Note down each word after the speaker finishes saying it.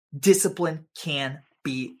discipline can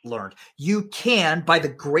be learned. You can, by the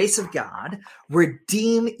grace of God,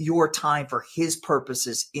 redeem your time for his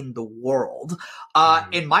purposes in the world.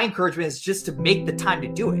 And my encouragement is just to make the time to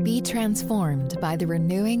do it. Be transformed by the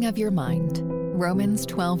renewing of your mind. Romans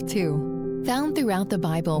 12:2. Found throughout the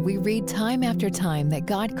Bible, we read time after time that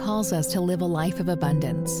God calls us to live a life of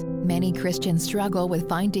abundance. Many Christians struggle with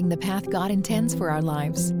finding the path God intends for our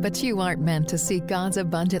lives, but you aren't meant to seek God's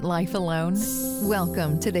abundant life alone.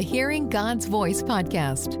 Welcome to the Hearing God's Voice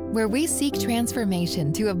podcast, where we seek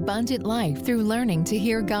transformation to abundant life through learning to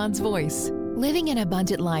hear God's voice. Living an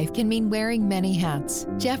abundant life can mean wearing many hats.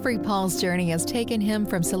 Jeffrey Paul's journey has taken him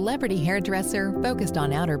from celebrity hairdresser focused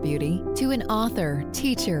on outer beauty to an author,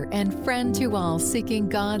 teacher, and friend to all seeking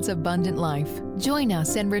God's abundant life. Join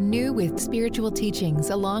us and renew with spiritual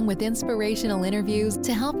teachings along with inspirational interviews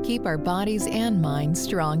to help keep our bodies and minds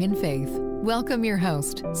strong in faith. Welcome your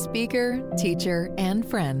host, speaker, teacher, and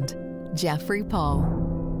friend, Jeffrey Paul.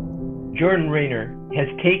 Jordan Raynor has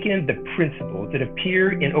taken the principles that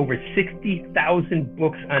appear in over 60,000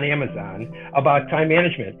 books on Amazon about time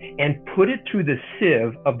management and put it through the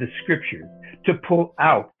sieve of the scriptures to pull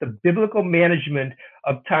out the biblical management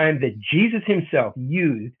of time that Jesus himself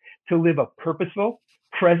used to live a purposeful,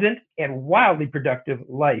 present, and wildly productive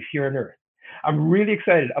life here on earth. I'm really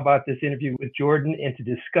excited about this interview with Jordan and to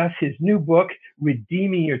discuss his new book,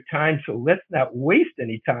 Redeeming Your Time. So let's not waste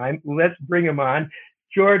any time. Let's bring him on.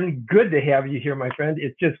 Jordan, good to have you here, my friend.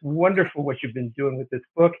 It's just wonderful what you've been doing with this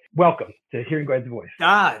book. Welcome to Hearing God's Voice.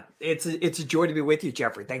 It's a joy to be with you,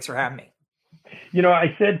 Jeffrey. Thanks for having me. You know,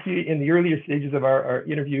 I said to you in the earlier stages of our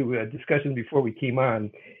interview discussion before we came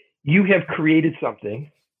on, you have created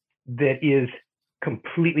something that is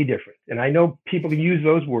completely different. And I know people can use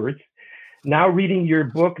those words. Now reading your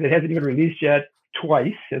book that hasn't even released yet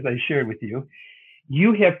twice, as I shared with you,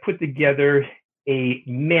 you have put together a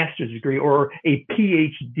master's degree or a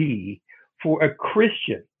PhD for a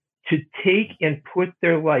Christian to take and put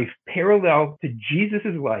their life parallel to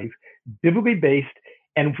Jesus's life, biblically based.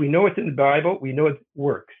 And if we know it's in the Bible, we know it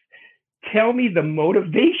works. Tell me the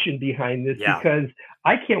motivation behind this, because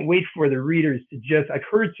I can't wait for the readers to I've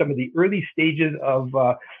heard some of the early stages of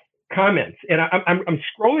comments, and I'm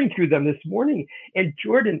scrolling through them this morning. And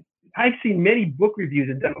Jordan, I've seen many book reviews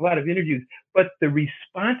and done a lot of interviews, but the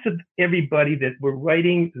response of everybody that were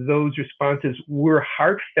writing those responses were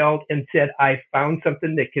heartfelt and said, I found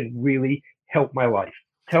something that can really help my life.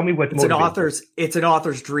 Tell me what's motivating. It's an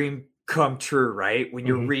author's dream come true, right? When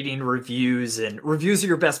you're reading reviews, and reviews are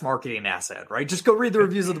your best marketing asset, right? Just go read the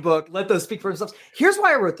reviews of the book. Let those speak for themselves. Here's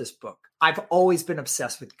why I wrote this book. I've always been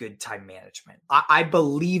obsessed with good time management. I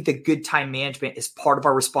believe that good time management is part of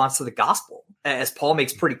our response to the gospel, as Paul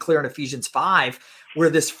makes pretty clear in Ephesians 5, where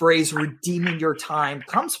this phrase redeeming your time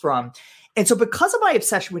comes from. And so because of my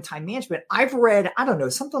obsession with time management, I've read,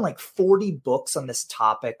 something like 40 books on this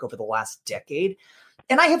topic over the last decade.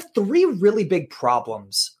 And I have three really big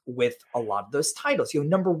problems with a lot of those titles.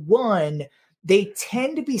 Number one, they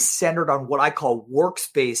tend to be centered on what I call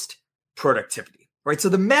works-based productivity, right? So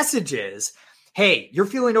the message is, hey, you're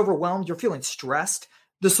feeling overwhelmed, you're feeling stressed.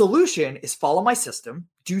 The solution is follow my system,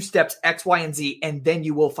 do steps X, Y, and Z, and then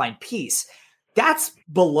you will find peace. That's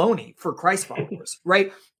baloney for Christ followers,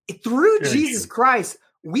 right? Through Jesus Christ,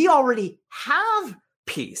 we already have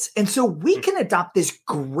peace. And so we can adopt this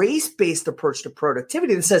grace-based approach to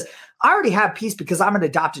productivity that says, I already have peace because I'm an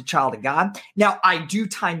adopted child of God. Now, I do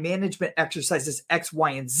time management exercises X, Y,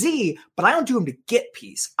 and Z, but I don't do them to get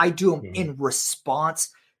peace. I do them in response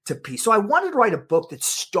to peace. So I wanted to write a book that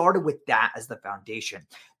started with that as the foundation.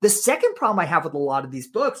 The second problem I have with a lot of these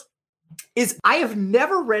books is I have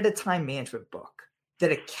never read a time management book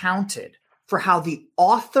that accounted for how the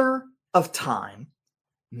author of time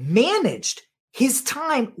managed his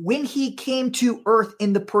time when he came to earth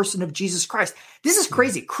in the person of Jesus Christ. This is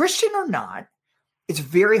crazy. Christian or not, it's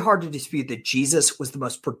very hard to dispute that Jesus was the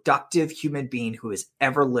most productive human being who has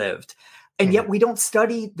ever lived. And yet we don't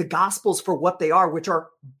study the Gospels for what they are, which are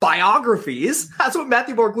biographies. That's what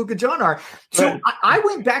Matthew, Mark, Luke, and John are. So I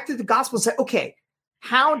went back to the Gospel and said, okay,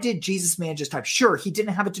 how did Jesus manage his time? Sure, he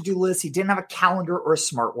didn't have a to-do list. He didn't have a calendar or a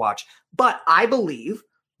smartwatch. But I believe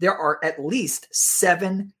there are at least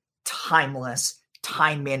 7 timeless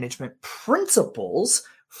time management principles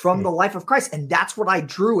from the life of Christ. And that's what I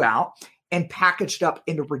drew out and packaged up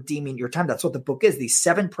into Redeeming Your Time. That's what the book is, these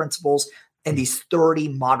 7 principles and these 30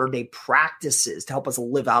 modern day practices to help us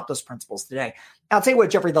live out those principles today. I'll tell you what,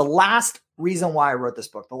 Jeffrey, the last reason why I wrote this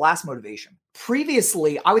book, the last motivation.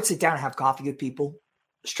 Previously, I would sit down and have coffee with people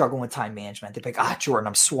struggling with time management. They'd be like, Jordan,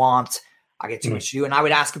 I'm swamped. I get too much to do. And I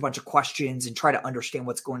would ask a bunch of questions and try to understand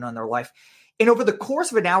what's going on in their life. And over the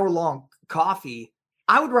course of an hour-long coffee,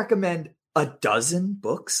 I would recommend a dozen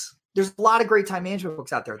books. There's a lot of great time management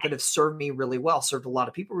books out there that have served me really well, served a lot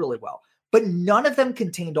of people really well. But none of them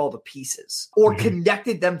contained all the pieces or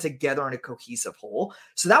connected them together in a cohesive whole.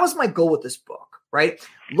 So that was my goal with this book, right?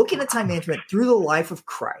 Looking at time management through the life of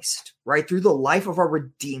Christ, right? Through the life of our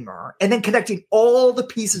Redeemer, and then connecting all the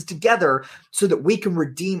pieces together so that we can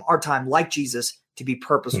redeem our time like Jesus to be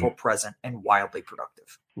purposeful, present, and wildly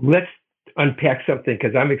productive. Let's unpack something,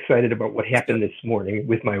 because I'm excited about what happened this morning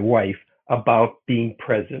with my wife about being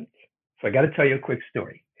present. So I got to tell you a quick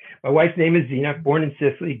story. My wife's name is Zena, born in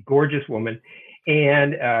Sicily, gorgeous woman.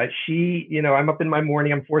 And she, I'm up in my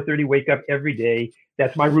morning, I'm 4:30, wake up every day.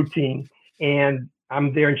 That's my routine. And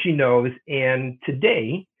I'm there and she knows. And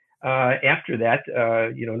today, after that,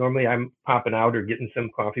 normally I'm popping out or getting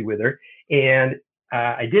some coffee with her. And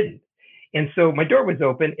I didn't. And so my door was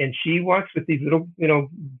open and she walks with these little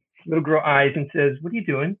girl eyes and says, "What are you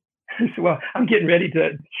doing?" I said, "Well, I'm getting ready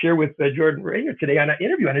to share with Jordan Raynor today on an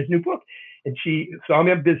interview on his new book." And she saw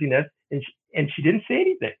me on busyness and she didn't say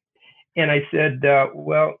anything. And I said,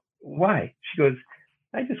 "Well, why?" She goes,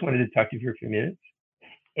 "I just wanted to talk to you for a few minutes."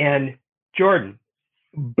 And Jordan,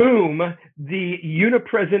 boom, the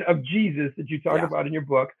unipresent of Jesus that you talk about in your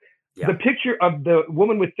book, the picture of the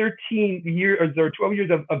woman with 13 years or 12 years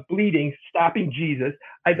of bleeding, stopping Jesus.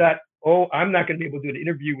 I thought, oh, I'm not going to be able to do an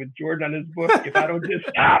interview with Jordan on his book if I don't just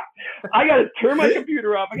stop. I got to turn my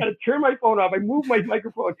computer off. I got to turn my phone off. I move my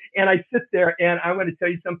microphone and I sit there, and I'm going to tell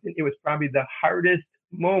you something. It was probably the hardest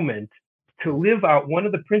moment to live out one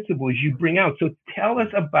of the principles you bring out. So tell us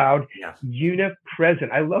about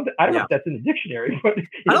unipresent. I love it. I don't know if that's in the dictionary, but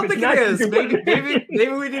I don't think it is.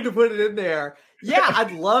 Maybe we need to put it in there. Yeah,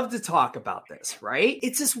 I'd love to talk about this, right?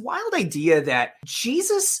 It's this wild idea that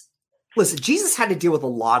Jesus had to deal with a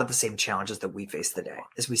lot of the same challenges that we face today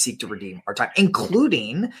as we seek to redeem our time,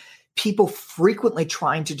 including people frequently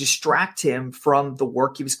trying to distract him from the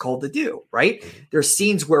work he was called to do, right? There's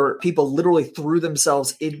scenes where people literally threw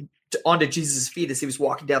themselves onto Jesus' feet as he was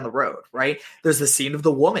walking down the road, right? There's the scene of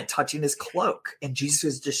the woman touching his cloak, and Jesus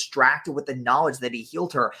was distracted with the knowledge that he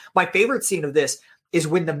healed her. My favorite scene of this is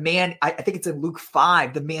when the man, I think it's in Luke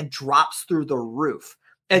 5, the man drops through the roof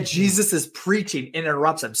and Jesus is preaching and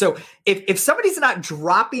interrupts him. So if somebody's not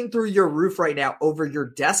dropping through your roof right now over your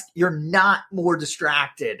desk, you're not more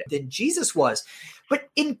distracted than Jesus was. But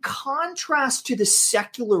in contrast to the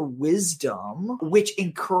secular wisdom, which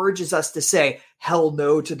encourages us to say hell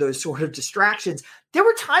no to those sort of distractions, there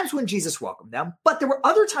were times when Jesus welcomed them, but there were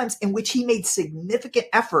other times in which he made significant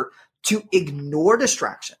effort to ignore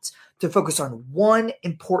distractions, to focus on one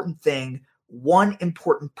important thing, one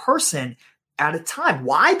important person at a time.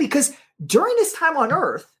 Why? Because during his time on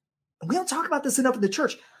earth, and we don't talk about this enough in the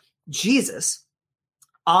church, Jesus,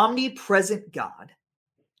 omnipresent God,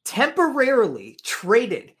 temporarily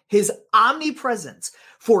traded his omnipresence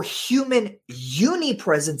for human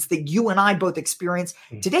unipresence that you and I both experience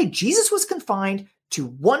today. Jesus was confined to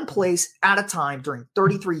one place at a time during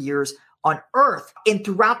 33 years on earth. And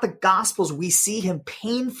throughout the Gospels, we see him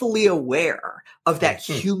painfully aware of that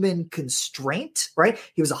human constraint, right?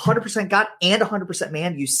 He was 100% God and 100%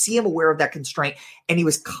 man. You see him aware of that constraint, and he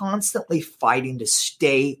was constantly fighting to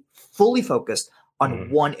stay fully focused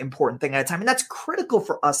on one important thing at a time. And that's critical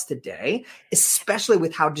for us today, especially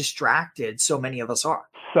with how distracted so many of us are.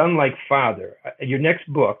 Son like Father. Your next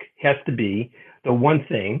book has to be The One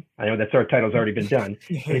Thing. I know that's our title's already been done.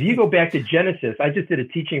 And if you go back to Genesis, I just did a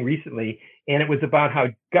teaching recently, and it was about how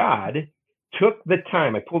God took the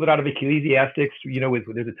time. I pulled it out of Ecclesiastes,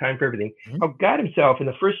 there's a time for everything. How God himself in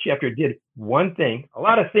the first chapter did one thing, a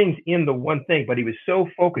lot of things in the one thing, but he was so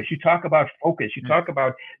focused. You talk about focus. You talk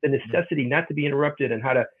about the necessity not to be interrupted and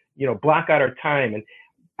how to, block out our time. And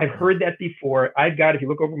I've heard that before. I've got, if you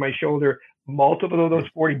look over my shoulder, multiple of those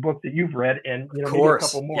 40 books that you've read, and maybe a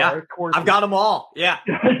couple more. Yeah. I've got them all. Yeah.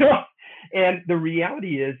 And the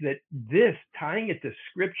reality is that this, tying it to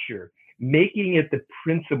scripture, making it the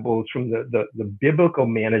principles from the biblical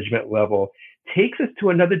management level, takes us to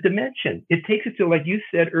another dimension. It takes us to, like you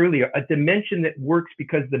said earlier, a dimension that works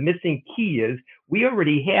because the missing key is we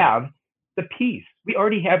already have the piece. We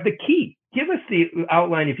already have the key. Give us the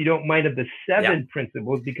outline, if you don't mind, of the 7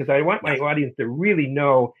 principles, because I want my audience to really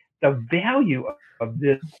know the value of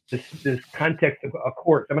this context of a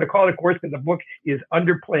course. I'm going to call it a course because the book is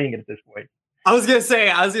underplaying it at this point. I was gonna say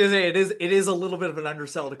it is a little bit of an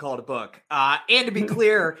undersell to call it a book. And to be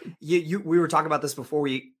clear, we were talking about this before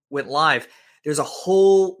we went live. There's a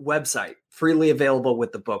whole website freely available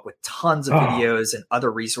with the book, with tons of videos and other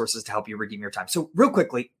resources to help you redeem your time. So real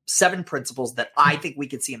quickly, 7 principles that I think we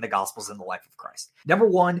can see in the Gospels in the life of Christ. Number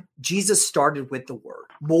 1, Jesus started with the word.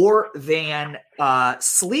 More than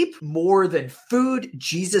sleep, more than food,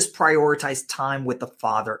 Jesus prioritized time with the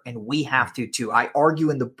Father, and we have to too. I argue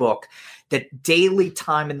in the book that daily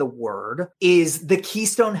time in the word is the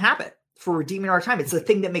keystone habit for redeeming our time. It's the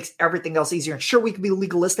thing that makes everything else easier. And sure, we can be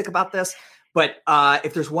legalistic about this, but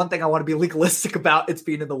if there's one thing I want to be legalistic about, it's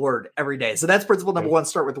being in the word every day. So that's principle number 1,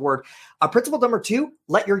 start with the word. Principle number 2,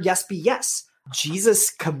 let your yes be yes.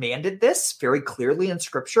 Jesus commanded this very clearly in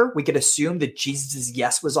scripture. We could assume that Jesus'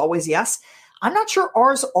 yes was always yes. I'm not sure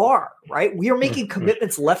ours are, right? We are making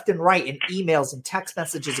commitments left and right in emails and text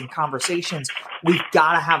messages and conversations. We've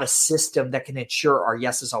got to have a system that can ensure our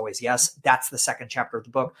yes is always yes. That's the 2nd chapter of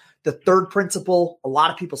the book. The 3rd principle, a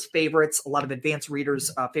lot of people's favorites, a lot of advanced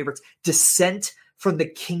readers' favorites, descent from the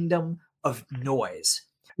kingdom of noise.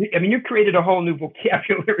 I mean, you created a whole new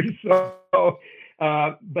vocabulary.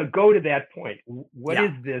 But go to that point. What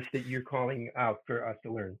is this that you're calling out for us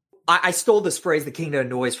to learn? I stole this phrase, the kingdom of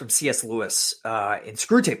noise, from C.S. Lewis in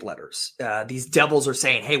Screwtape Letters. These devils are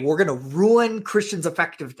saying, hey, we're going to ruin Christians'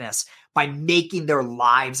 effectiveness by making their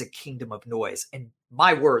lives a kingdom of noise. And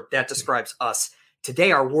my word, that describes us.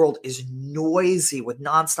 Today, our world is noisy with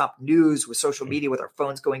nonstop news, with social media, with our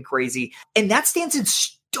phones going crazy. And that stands in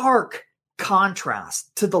stark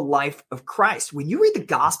contrast to the life of Christ. When you read the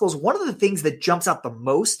Gospels, one of the things that jumps out the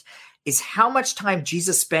most is how much time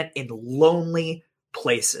Jesus spent in lonely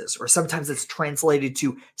places, or sometimes it's translated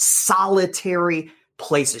to solitary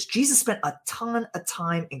places. Jesus spent a ton of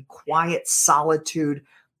time in quiet solitude.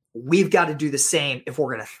 We've got to do the same if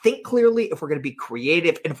we're going to think clearly, if we're going to be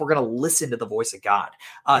creative, and if we're going to listen to the voice of God.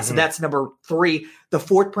 So that's number 3. The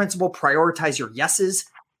 4th principle, prioritize your yeses.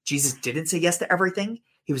 Jesus didn't say yes to everything.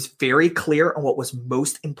 He was very clear on what was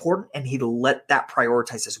most important, and he let that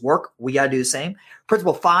prioritize his work. We got to do the same.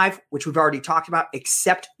 Principle 5, which we've already talked about,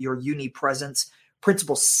 accept your unipresence.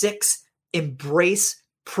 Principle 6, embrace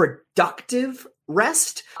productive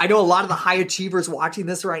rest. I know a lot of the high achievers watching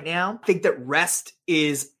this right now think that rest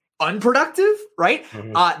is unproductive, right?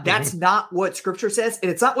 That's not what scripture says,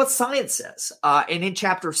 and it's not what science says. And in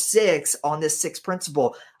chapter 6, on this 6th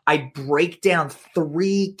principle, I break down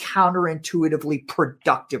 3 counterintuitively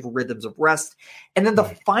productive rhythms of rest. And then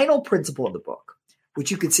the final principle of the book,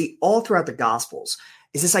 which you can see all throughout the Gospels,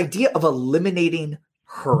 is this idea of eliminating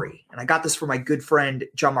hurry. And I got this from my good friend,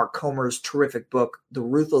 John Mark Comer's terrific book, The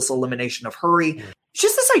Ruthless Elimination of Hurry. It's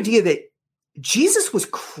just this idea that Jesus was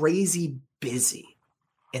crazy busy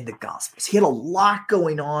in the Gospels. He had a lot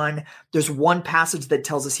going on. There's one passage that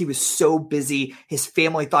tells us he was so busy, his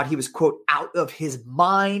family thought he was, quote, out of his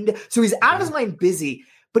mind. So he's out of his mind busy,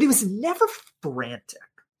 but he was never frantic.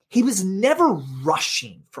 He was never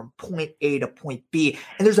rushing from point A to point B.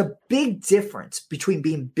 And there's a big difference between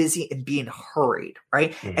being busy and being hurried,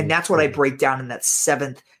 right? And that's what I break down in that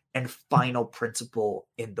 7th and final principle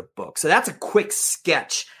in the book. So that's a quick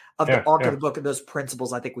sketch of the arc of the book and those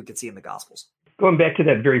principles I think we could see in the Gospels. Going back to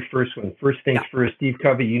that very first one, first things first, Steve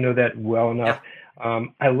Covey, you know that well enough.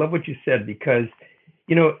 I love what you said because,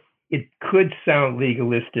 you know, it could sound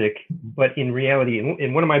legalistic, but in reality,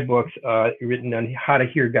 in one of my books written on how to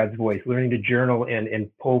hear God's voice, learning to journal and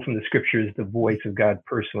pull from the scriptures the voice of God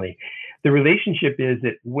personally, the relationship is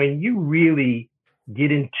that when you really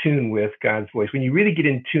get in tune with God's voice, when you really get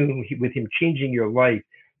in tune with him changing your life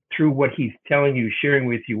through what he's telling you, sharing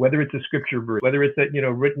with you, whether it's a scripture verse, whether it's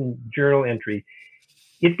a written journal entry,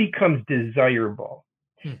 it becomes desirable.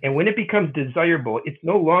 And when it becomes desirable, it's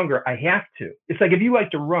no longer, I have to. It's like if you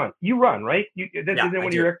like to run, you run, right? Isn't one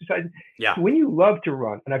of your exercises? Yeah. So when you love to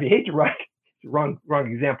run, and if you hate to run,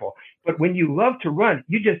 wrong example, but when you love to run,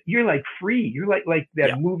 you're like free. You're like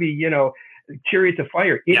that movie, Chariots of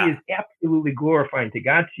Fire. It is absolutely glorifying to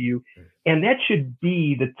God to you. And that should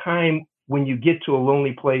be the time when you get to a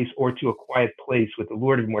lonely place or to a quiet place with the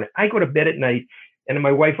Lord every morning. I go to bed at night, and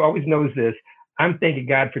my wife always knows this. I'm thanking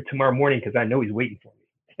God for tomorrow morning because I know he's waiting for me.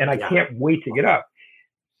 And I can't wait to get up.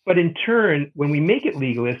 But in turn, when we make it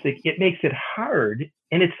legalistic, it makes it hard,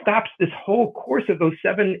 and it stops this whole course of those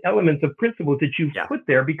 7 elements of principles that you've put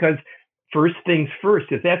there, because first things first,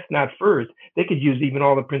 if that's not first, they could use even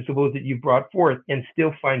all the principles that you've brought forth and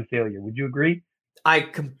still find failure. Would you agree? I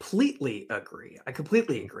completely agree.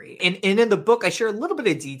 And in the book, I share a little bit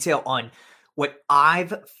of detail on what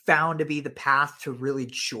I've found to be the path to really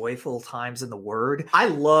joyful times in the Word. I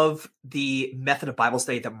love the method of Bible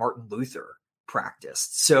study that Martin Luther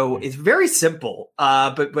practiced. So it's very simple,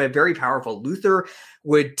 but very powerful. Luther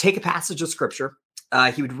would take a passage of scripture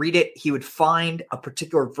He would read it. He would find a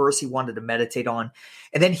particular verse he wanted to meditate on.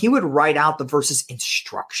 And then he would write out the verse's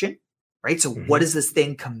instruction, right? So what is this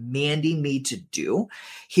thing commanding me to do?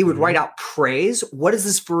 He would write out praise. What is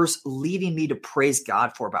this verse leading me to praise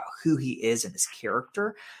God for about who he is and his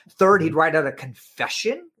character? Third, he'd write out a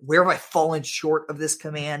confession. Where have I fallen short of this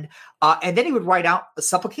command? And then he would write out a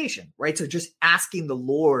supplication, right? So just asking the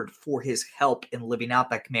Lord for his help in living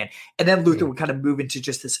out that command. And then Luther would kind of move into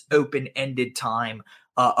just this open-ended time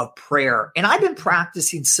of prayer. And I've been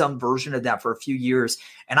practicing some version of that for a few years,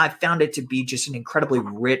 and I found it to be just an incredibly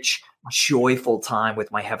rich, joyful time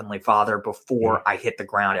with my Heavenly Father before I hit the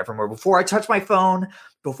ground everywhere, before I touch my phone,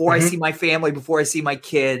 before I see my family, before I see my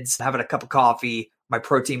kids, having a cup of coffee, my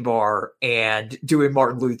protein bar, and doing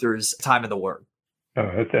Martin Luther's Time in the Word. Oh,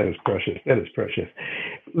 that is precious. That is precious.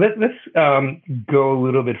 Let's go a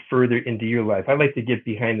little bit further into your life. I like to get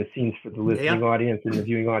behind the scenes for the listening audience and the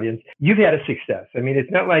viewing audience. You've had a success. I mean, it's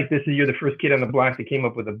not like you're the first kid on the block that came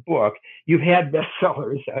up with a book. You've had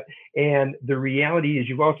bestsellers. And the reality is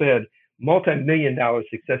you've also had multi-million-dollar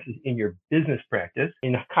successes in your business practice.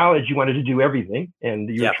 In college, you wanted to do everything, and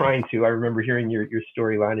you were trying to. I remember hearing your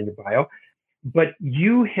storyline in your bio. But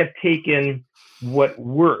you have taken what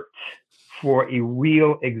worked for a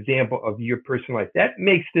real example of your personal life. That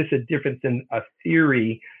makes this a difference than a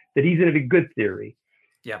theory that isn't a good theory.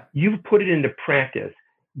 Yeah. You've put it into practice.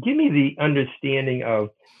 Give me the understanding of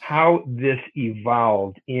how this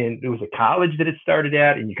evolved. It was a college that it started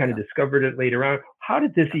at, and you kind of discovered it later on. How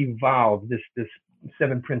did this evolve, this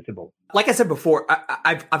 7 principles? Like I said before,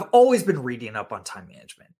 I've always been reading up on time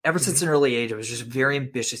management. Ever since an early age, I was just a very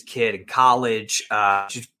ambitious kid in college,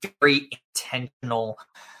 just very intentional.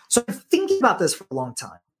 So I'm thinking about this for a long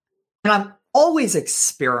time. And I'm always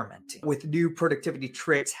experimenting with new productivity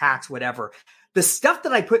tricks, hacks, whatever. The stuff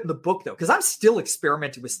that I put in the book, though, because I'm still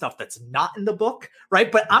experimenting with stuff that's not in the book,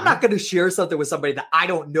 right? But I'm not going to share something with somebody that I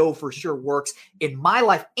don't know for sure works in my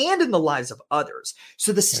life and in the lives of others.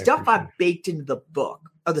 So the stuff I've baked into the book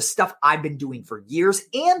are the stuff I've been doing for years,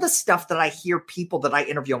 and the stuff that I hear people that I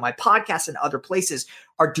interview on my podcast and other places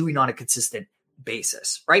are doing on a consistent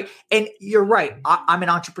basis, right? And you're right. I'm an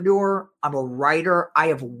entrepreneur. I'm a writer. I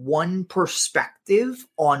have one perspective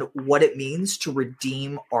on what it means to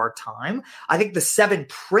redeem our time. I think the 7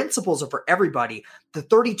 principles are for everybody. The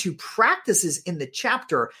 32 practices in the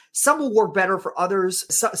chapter, some will work better for others.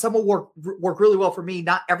 Some will work really well for me.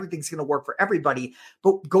 Not everything's going to work for everybody.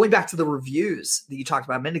 But going back to the reviews that you talked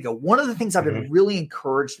about a minute ago, one of the things I've been really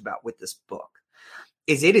encouraged about with this book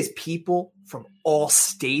is it is people from all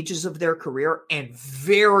stages of their career and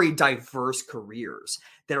very diverse careers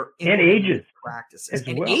that are in ages practices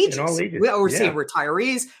and ages. In all ages. We're seeing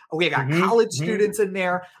retirees. We got college students in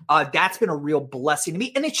there. That's been a real blessing to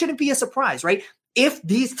me, and it shouldn't be a surprise, right? If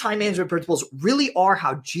these time management principles really are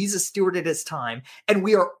how Jesus stewarded his time, and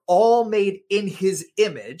we are all made in his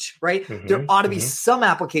image, right? There ought to be some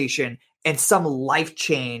application and some life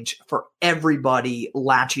change for everybody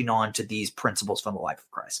latching on to these principles from the life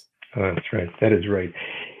of Christ. Oh, that's right. That is right.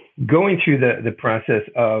 Going through the process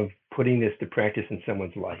of putting this to practice in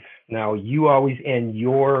someone's life. Now, you always end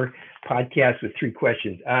your podcast with 3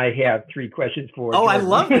 questions. I have 3 questions for you. Oh, I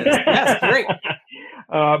love this. Yes, great.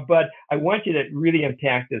 But I want you to really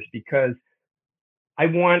unpack this, because I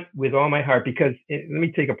want, with all my heart, because let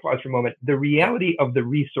me take a pause for a moment. The reality of the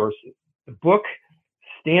resources, the book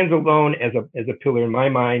stands alone as a pillar in my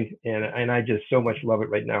mind, and I just so much love it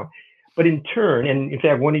right now. But in turn, and in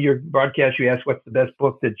fact, one of your broadcasts, you asked what's the best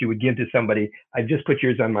book that you would give to somebody. I've just put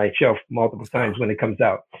yours on my shelf multiple times when it comes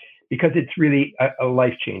out, because it's really a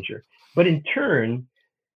life changer. But in turn,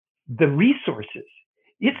 the resources,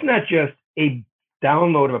 it's not just a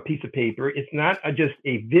download of a piece of paper. It's not just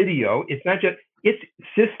a video. It's not just, it's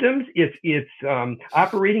systems. It's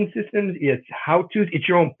operating systems. It's how-tos. It's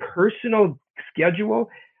your own personal schedule.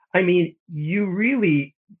 I mean, you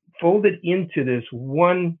really folded into this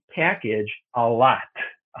one package a lot.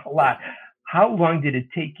 How long did it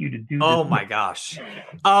take you to do this? Oh my gosh.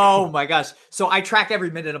 Oh my gosh. So I track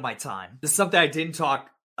every minute of my time. This is something I didn't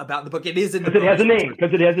talk about in the book. It is in the book. Because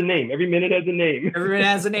it has a name. Every minute has a name. Every minute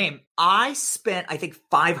has a name. I spent, I think,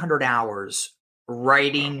 500 hours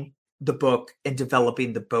writing the book and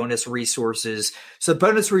developing the bonus resources. So the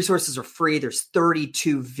bonus resources are free. There's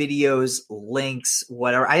 32 videos, links,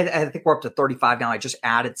 whatever. I think we're up to 35 now. I just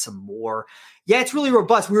added some more. Yeah, it's really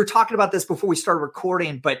robust. We were talking about this before we started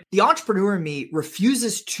recording, but the entrepreneur in me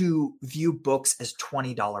refuses to view books as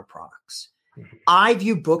 $20 products. I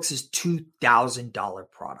view books as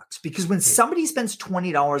 $2,000 products, because when somebody spends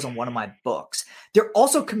 $20 on one of my books, they're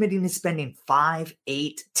also committing to spending 5,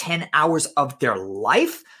 8, 10 hours of their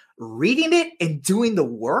life reading it and doing the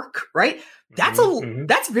work, right? That's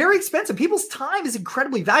that's very expensive. People's time is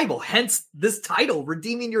incredibly valuable. Hence this title,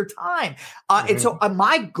 Redeeming Your Time. And so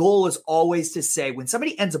my goal is always to say, when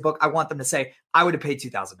somebody ends a book, I want them to say, I would have paid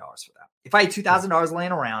 $2,000 for that. If I had $2,000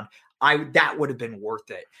 laying around, that would have been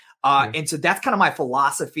worth it. And so that's kind of my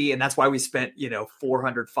philosophy. And that's why we spent,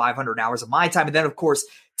 400, 500 hours of my time. And then of course,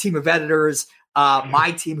 team of editors,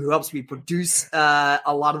 my team who helps me produce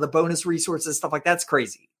a lot of the bonus resources, stuff like that's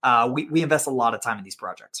crazy. We invest a lot of time in these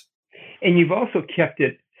projects. And you've also kept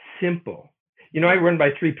it simple. I run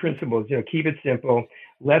by 3 principles, keep it simple,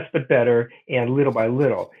 less but better, and little by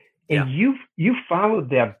little. And you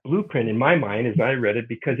followed that blueprint in my mind as I read it,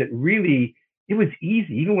 because it was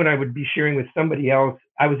easy. Even when I would be sharing with somebody else,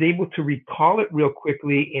 I was able to recall it real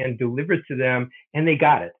quickly and deliver it to them, and they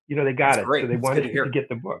got it. They got it. Great. So they wanted to get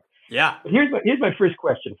the book. Yeah. But here's my first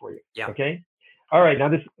question for you. Yeah. Okay. All right. Now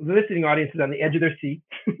the listening audience is on the edge of their seat.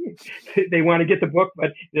 They want to get the book,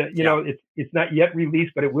 but it's not yet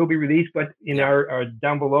released, but it will be released. But in our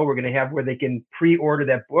down below, we're going to have where they can pre-order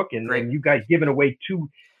that book, and you guys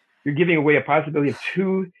you're giving away a possibility of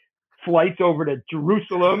 2 flights over to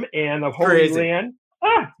Jerusalem and the Holy Land.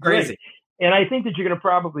 Crazy. Great. And I think that you're going to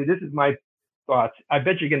probably, this is my thoughts, I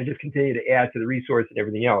bet you're going to just continue to add to the resource and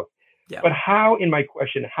everything else. Yeah. But how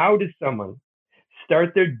does someone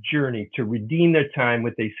start their journey to redeem their time,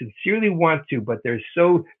 what they sincerely want to, but they're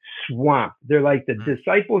so swamped? They're like the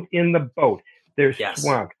disciples in the boat. They're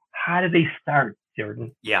swamped. How do they start,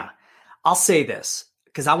 Jordan? Yeah. I'll say this,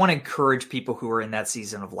 because I want to encourage people who are in that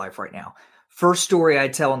season of life right now. First story I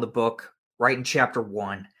tell in the book, right in chapter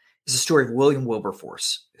 1, is the story of William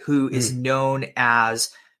Wilberforce, who is known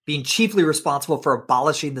as being chiefly responsible for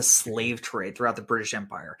abolishing the slave trade throughout the British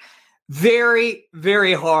Empire. Very,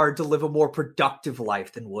 very hard to live a more productive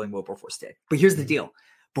life than William Wilberforce did. But here's the deal.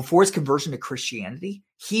 Before his conversion to Christianity,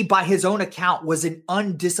 he, by his own account, was an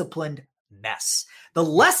undisciplined mess. The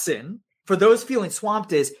lesson for those feeling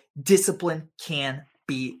swamped is discipline can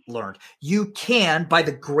be learned. You can, by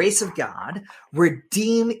the grace of God,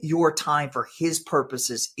 redeem your time for his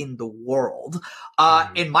purposes in the world.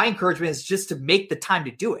 And my encouragement is just to make the time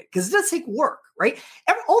to do it, because it does take work, right?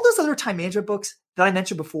 All those other time management books that I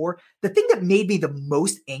mentioned before, the thing that made me the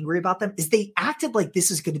most angry about them is they acted like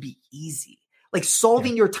this is going to be easy. Like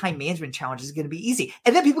solving your time management challenge is going to be easy.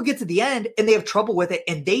 And then people get to the end and they have trouble with it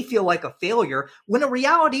and they feel like a failure, when in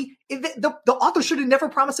reality, the author should have never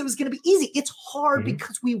promised it was going to be easy. It's hard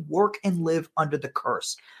because we work and live under the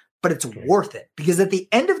curse, but it's worth it, because at the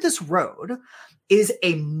end of this road is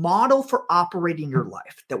a model for operating your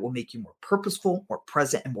life that will make you more purposeful, more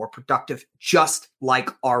present, and more productive, just like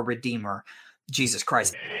our Redeemer, Jesus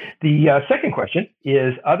Christ. The second question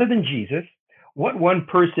is, other than Jesus, what one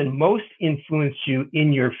person most influenced you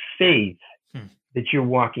in your faith that you're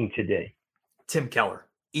walking today? Tim Keller.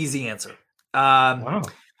 Easy answer. Wow.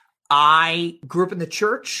 I grew up in the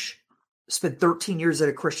church, spent 13 years at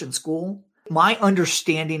a Christian school. My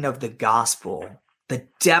understanding of the gospel, the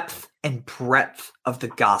depth and breadth of the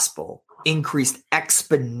gospel, increased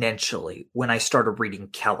exponentially when I started reading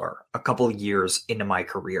Keller a couple of years into my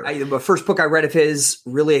career. The first book I read of his,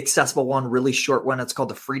 really accessible one, really short one. It's called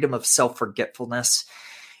The Freedom of Self-Forgetfulness.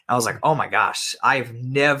 I was like, oh my gosh, I've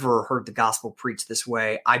never heard the gospel preached this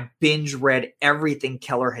way. I binge read everything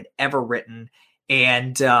Keller had ever written,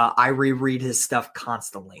 and I reread his stuff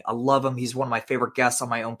constantly. I love him. He's one of my favorite guests on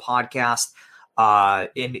my own podcast.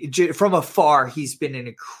 And from afar, he's been an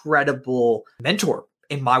incredible mentor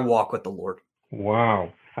in my walk with the Lord.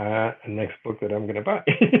 Wow. Next book that I'm going to buy.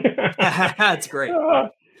 That's great.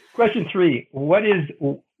 Question 3. What is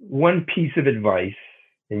one piece of advice,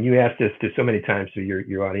 and you asked this to so many times to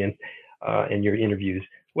your audience and your interviews,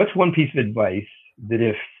 what's one piece of advice that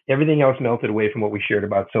if everything else melted away from what we shared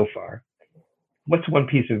about so far, what's one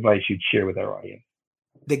piece of advice you'd share with our audience?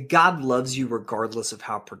 That God loves you regardless of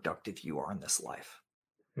how productive you are in this life.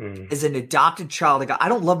 As an adopted child of God, I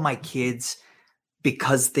don't love my kids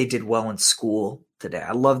because they did well in school today.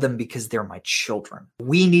 I love them because they're my children.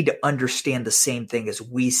 We need to understand the same thing as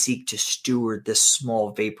we seek to steward this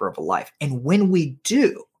small vapor of a life. And when we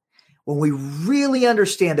do, when we really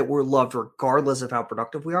understand that we're loved regardless of how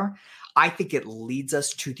productive we are, I think it leads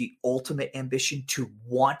us to the ultimate ambition to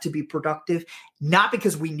want to be productive, not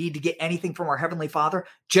because we need to get anything from our Heavenly Father,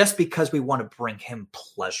 just because we want to bring him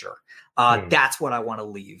pleasure. That's what I want to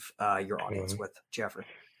leave your audience with, Jeffrey.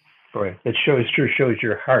 Boy, that sure shows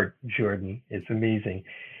your heart, Jordan. It's amazing.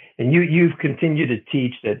 And you've continued to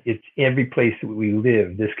teach that it's every place that we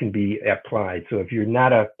live, this can be applied. So if you're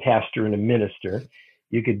not a pastor and a minister,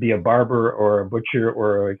 you could be a barber or a butcher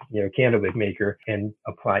or a candlewick maker and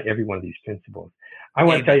apply every one of these principles. I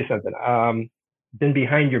want to tell you something. Been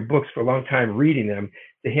behind your books for a long time, reading them.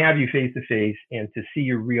 To have you face to face and to see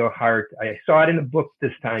your real heart. I saw it in the book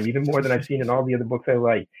this time, even more than I've seen in all the other books I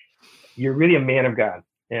like. You're really a man of God.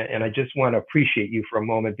 And I just want to appreciate you for a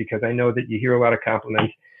moment, because I know that you hear a lot of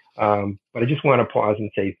compliments. But I just want to pause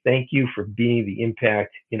and say thank you for being the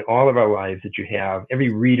impact in all of our lives that you have,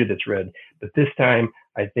 every reader that's read. But this time,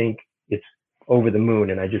 I think it's over the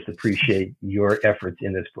moon, and I just appreciate your efforts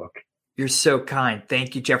in this book. You're so kind.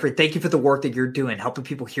 Thank you, Jeffrey. Thank you for the work that you're doing, helping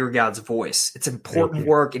people hear God's voice. It's important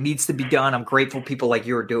work. It needs to be done. I'm grateful people like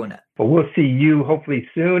you are doing it. Well, we'll see you hopefully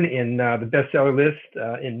soon in the bestseller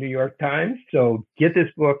list in New York Times. So get this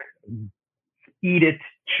book, eat it,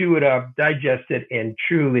 chew it up, digest it, and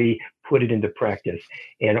truly put it into practice.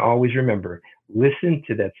 And always remember, listen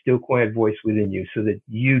to that still quiet voice within you so that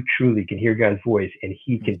you truly can hear God's voice and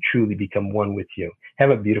he can truly become one with you. Have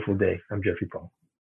a beautiful day. I'm Jeffrey Paul.